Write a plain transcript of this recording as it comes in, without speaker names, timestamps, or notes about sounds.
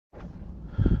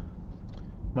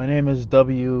My name is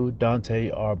W. Dante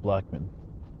R. Blackman.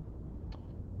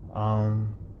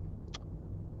 Um,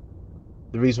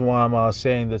 the reason why I'm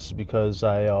saying this is because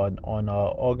on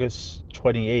August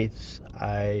 28th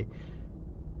I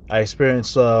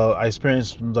experienced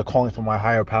the calling from my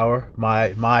higher power,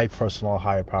 my personal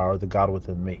higher power, the God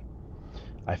within me.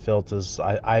 I felt as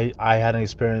I had an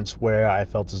experience where I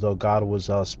felt as though God was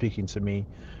speaking to me.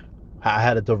 I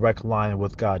had a direct line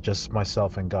with God, just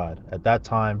myself and God.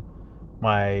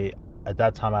 My at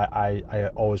that time I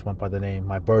always went by the name,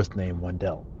 my birth name,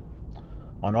 Wendell.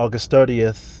 On August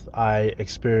 30th, I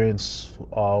experienced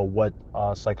what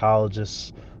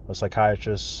psychologists or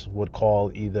psychiatrists would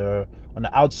call, either on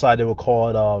the outside they would call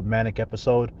it a manic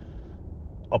episode.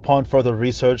 Upon further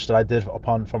research that I did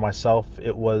upon for myself,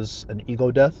 it was an ego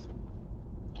death.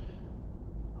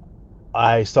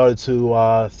 I started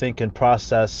to think and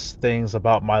process things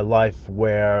about my life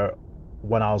where,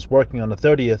 when I was working on the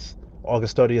 30th,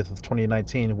 August 30th of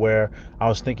 2019, where I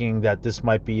was thinking that this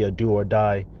might be a do or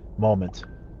die moment.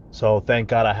 So thank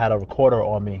God I had a recorder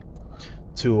on me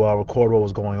to record what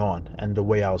was going on and the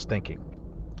way I was thinking.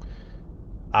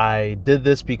 I did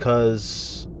this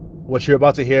because what you're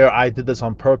about to hear, I did this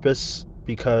on purpose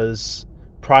because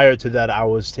prior to that, I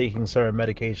was taking certain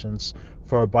medications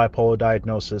for a bipolar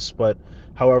diagnosis. But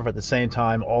however, at the same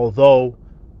time, although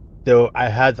I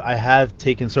have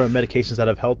taken certain medications that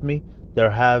have helped me, there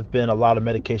have been a lot of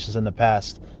medications in the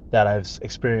past that I've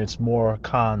experienced more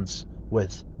cons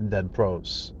with than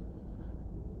pros.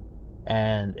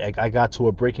 And I got to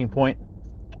a breaking point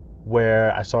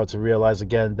where I started to realize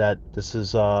again that this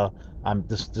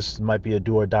might be a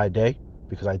do or die day,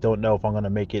 because I don't know if I'm gonna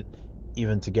make it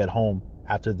even to get home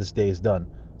after this day is done.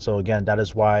 So again, that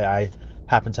is why I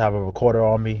happen to have a recorder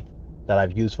on me that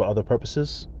I've used for other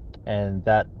purposes, and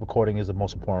that recording is the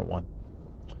most important one.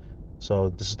 So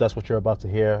that's what you're about to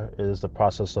hear, is the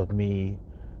process of me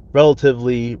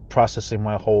relatively processing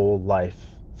my whole life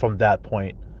from that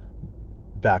point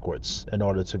backwards in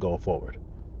order to go forward.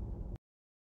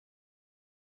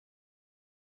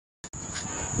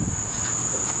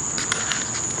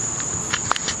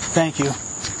 Thank you.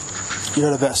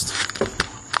 You're the best.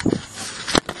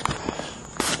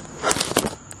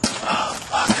 Oh,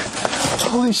 fuck.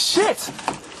 Holy shit!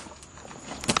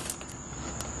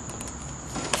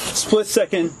 Split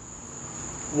second.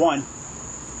 One.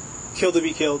 Kill to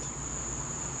be killed.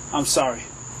 I'm sorry.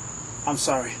 I'm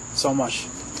sorry so much.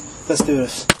 Let's do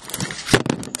this.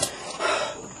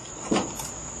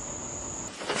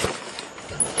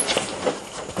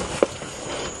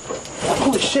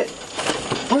 Holy shit.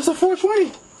 Where's the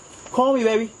 420? Call me,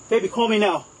 baby. Baby, call me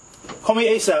now. Call me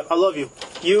ASAP. I love you.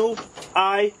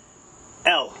 U-I-L.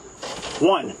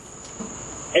 1.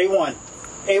 A1.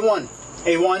 A1.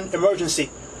 A1. Emergency.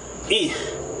 E.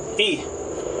 E.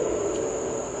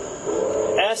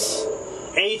 S.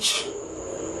 H.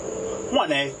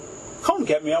 1A. Come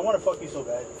get me. I want to fuck you so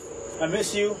bad. I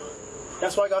miss you.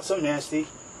 That's why I got so nasty.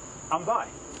 I'm by.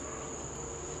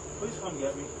 Please come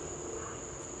get me.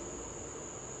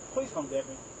 Please come get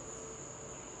me.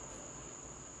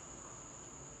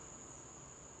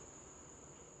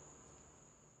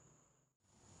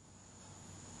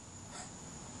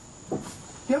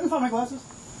 You haven't found my glasses?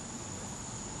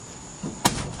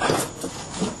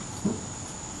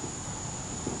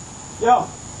 Yo.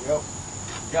 Yo.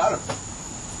 Got him.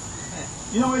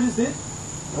 You know what I just did?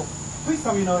 Nope. Please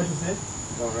tell me you know what I just did.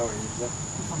 Don't know what you said.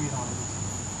 Please tell me you know what I just did.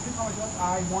 Please tell me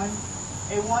I1,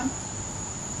 A1.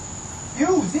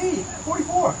 U, Z,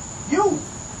 44. U.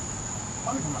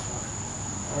 Let me come up.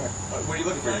 Alright. What are you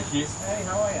looking for? Your keys? Hey,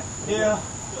 how are you? Yeah.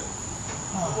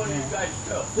 Oh, man.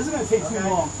 This is going to take too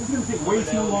long. This is going to take way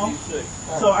too long.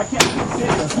 So I can't sit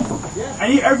here. I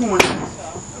need everyone.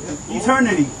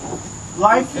 Eternity.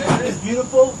 Life is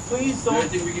beautiful. Please don't.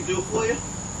 Anything we can do for you?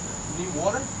 You need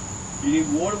water? You need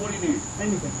water? What do you need?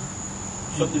 Anything.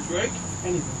 Something to drink?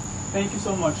 Anything. Thank you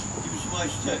so much. Give me some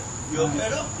ice tea. You okay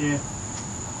though? Yeah.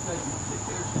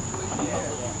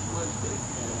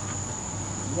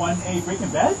 1A Breaking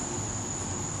Bad?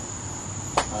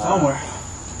 Somewhere.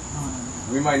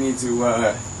 We might need to,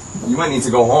 you might need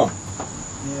to go home.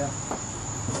 Yeah.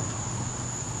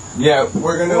 Yeah,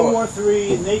 we're gonna... World War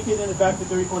 3, naked in the back of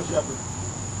 34 Shepherd.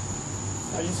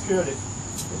 I just secured it.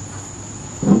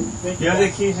 Thank you. You have the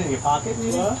keys in your pocket,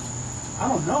 maybe? What? I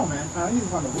don't know, man. I need to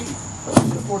find the weed.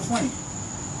 The 420.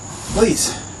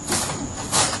 Please.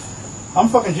 I'm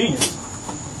fucking genius.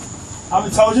 I'm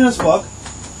intelligent as fuck.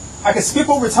 I can skip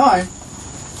over time.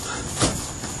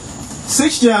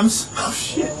 6 gems. Oh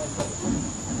shit.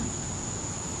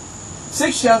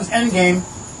 6 gems, endgame.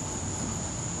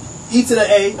 E to the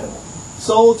A.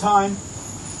 Soul time.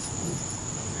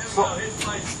 Now, here's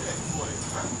my check for you.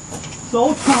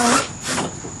 So current.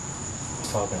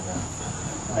 Talking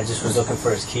about. I just was looking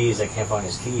for his keys. I can't find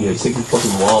his keys. Yeah, take your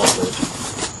fucking wallet, bitch.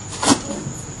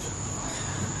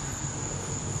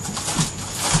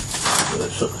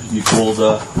 So you called,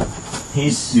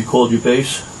 you called your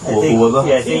base? Or whoever?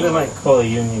 Yeah, I think we might call a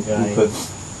union guy. Okay.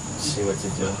 See what to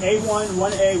do. A1,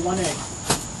 1A, 1A.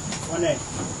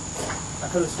 1A. I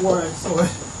could have swore I saw it.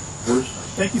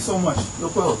 Thank you so much. No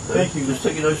problem. Thank you. Just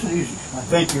take it nice and easy.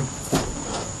 Thank you.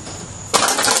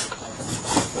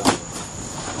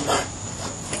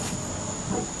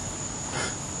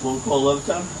 Want to call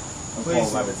Levittown?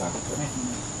 Please.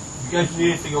 You guys need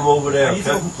anything, I'm over there, I need to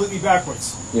go okay? completely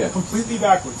backwards. Yeah. Completely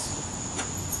backwards.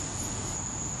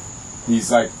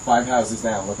 He's like 5 houses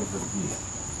down looking for the key.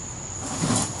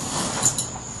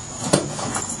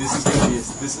 This is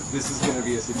gonna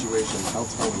be a situation. Tell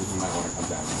Tony he might want to come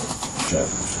down to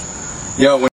it.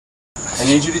 Yo, I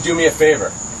need you to do me a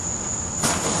favor.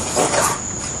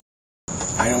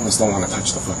 I almost don't want to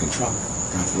touch the fucking truck.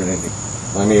 God forbid anything.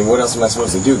 I mean, what else am I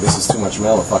supposed to do? This is too much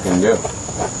mail to fucking do.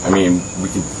 I mean, we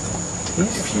could.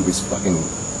 If he was fucking.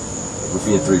 If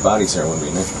we had 3 bodies here, wouldn't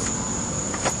we, Nick?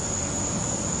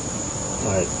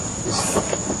 Alright.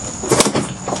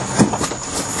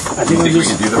 I think we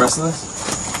could do the rest of this?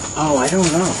 Oh, I don't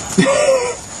know.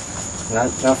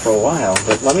 not for a while,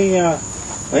 but let me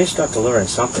start delivering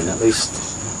something at least.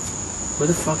 Where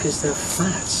the fuck is the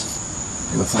flats?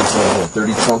 It looks like a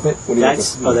 30 trumpet. What do you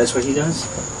That's that's what he does?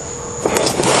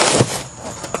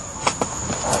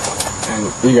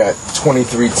 And you got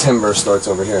 23 timber starts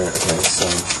over here. Okay, so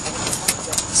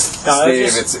No,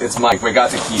 Dave, it's Mike. We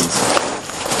got the keys.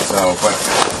 So, but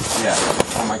yeah.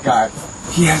 Oh my God,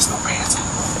 he has no pants on.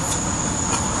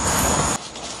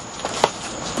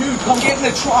 Dude, come get in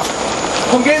the truck.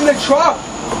 Come get in the truck.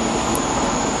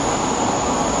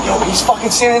 Yo, he's fucking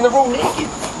standing in the road naked.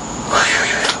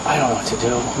 I don't know what to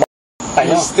do.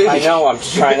 I know, I'm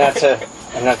just trying not to,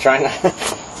 I'm not trying to,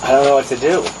 I don't know what to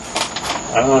do.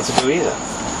 I don't know what to do either.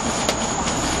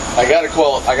 I gotta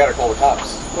call the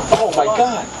cops. Oh my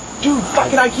God. Dude,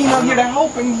 fucking I came out here to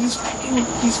help and he's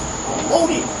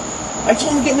loaded. I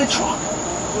told him to get in the truck.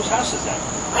 Whose house is that?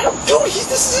 This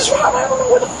is his route. I don't know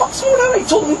where the fuck's going on. I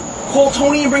told him, call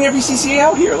Tony and bring every CCA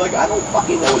out here. Like, I don't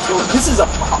fucking know what's going on. This is a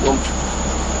problem.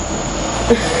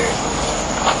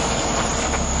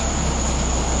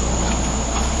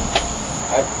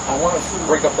 I want to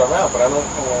break up the route, but I don't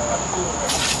know how to do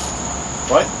it.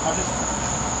 What? I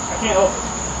can't help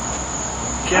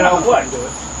it. Can't help what? Do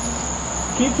it.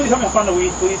 Can you please help me find the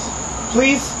weed, please?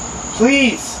 Please?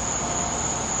 Please?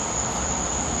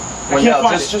 I can't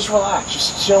find it. Just relax.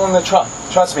 Just chill in the truck.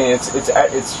 Trust me, it's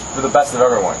for the best of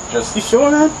everyone. Just You sure,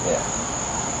 man? yeah.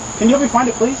 Can you help me find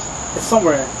it, please? It's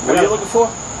somewhere. What are you looking for?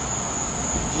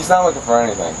 He's not looking for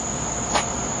anything.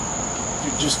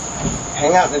 Dude, just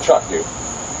hang out in the truck, dude.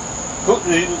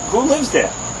 Who lives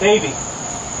there? Baby.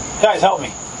 Guys, help me.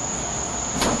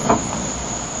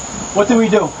 What do we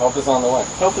do? Help is on the way.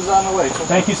 Help is on the way.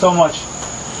 Thank you so much.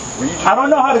 I don't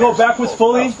know how to go backwards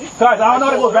fully. Guys, I don't know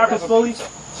how to go backwards fully.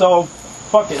 So,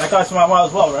 fuck it. I got some might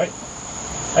as well, right?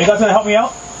 Are you guys gonna help me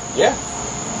out? Yeah.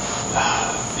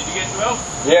 Did you get your milk?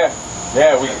 Yeah.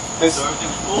 Yeah, So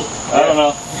everything's cool? I don't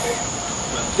know.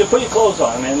 Just put your clothes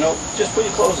on, man. No, just put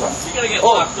your clothes on. You gotta get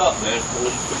locked up, man.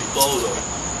 Unless you put your clothes on.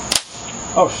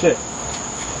 Oh shit.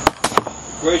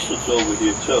 Bracelet's over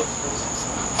here, too.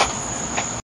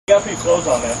 You gotta put your clothes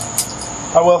on, man.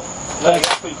 I will. No, you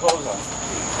gotta put your clothes on.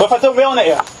 What if I throw mail in the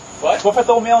air? What? What if I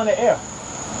throw mail in the air?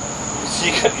 So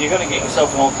you're gonna get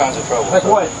yourself in all kinds of trouble. Like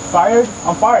so. what? Fired?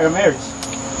 I'm fired. I'm married.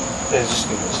 Yeah, just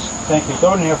give this. Thank you.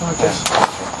 Throw it in here for me, please.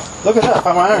 Look at that. I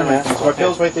found my iron, man. My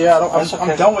bill's right there. That's okay.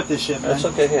 I'm done with this shit, man. That's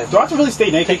okay, here. Do I have to really stay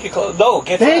naked? Take your clothes. No,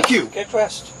 get Thank dressed. you. Get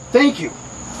dressed. Thank you.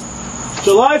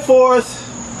 July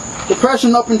 4th,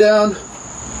 depression up and down.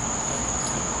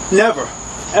 Never,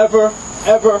 ever,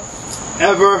 ever,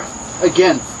 ever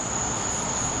again.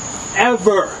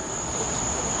 Ever.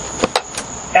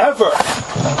 Ever.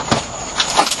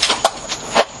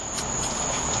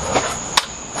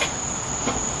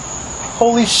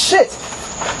 Holy shit.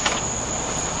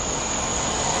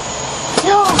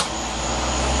 Yo.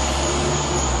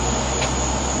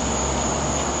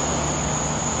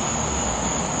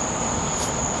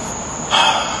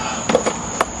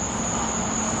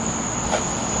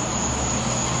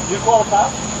 Did you call the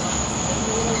cops?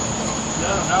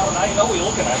 No, now you know we're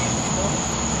looking at you.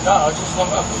 No, I just hung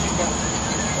up.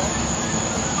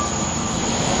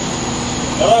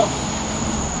 Hello?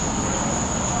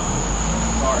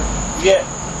 Sorry. Yeah,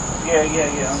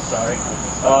 I'm sorry.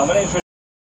 My name's Rick.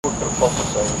 I work for the Postal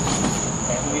Service.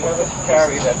 And We have a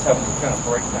carrier that's having some kind of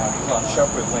breakdown. He's on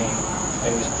Shepherd Lane,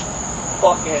 and he's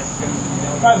fucking.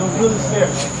 Guys, I'm really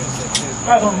scared.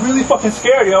 Guys, I'm really fucking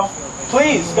scared, yo.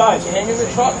 Please, guys. Hang in the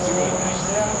truck.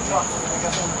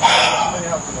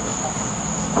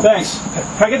 Thanks.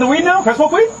 Can I get the weed now? Can I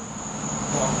smoke weed?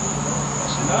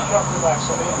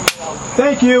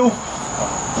 Thank you.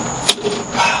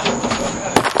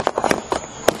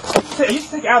 You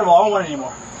just take Adderall. I don't want it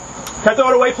anymore. Can I throw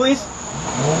it away, please?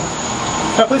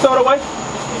 Can I please throw it away?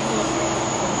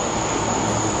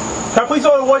 Can I please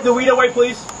throw the weed away,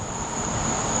 please?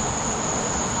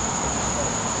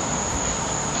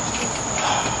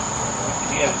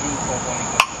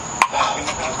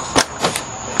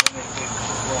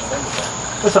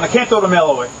 Listen, I can't throw the mail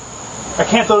away. I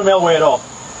can't throw the mail away at all.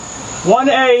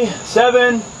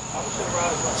 1A7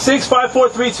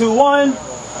 654321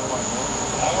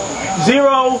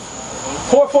 0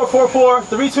 4444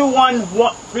 321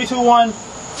 321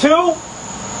 2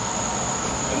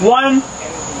 1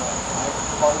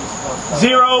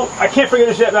 0. I can't figure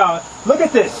this shit out. Look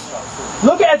at this.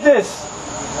 Look at this.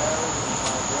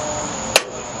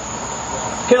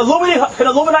 Can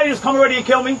Illuminati just come already and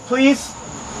kill me, please?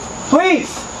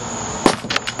 Please.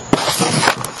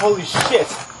 Holy shit.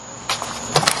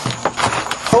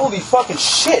 Holy fucking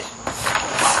shit.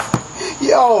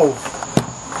 Yo.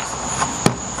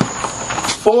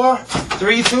 4,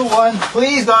 3, 2, 1.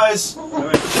 Please, guys. I'm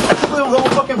going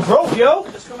fucking broke, yo.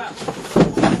 Just come out.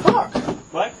 Fuck.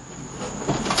 What?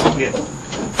 Yeah.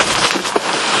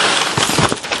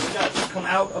 You guys come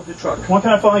out of the truck. When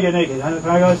can I finally get naked? Can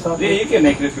I guys stop? Yeah, you can get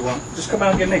naked if you want. Just come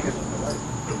out and get naked.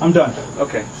 I'm done.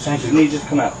 Okay. Thank you. Need you to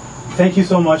come out. Thank you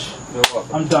so much. You're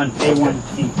welcome. I'm done. A1.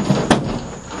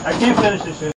 I can't finish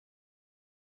this shit.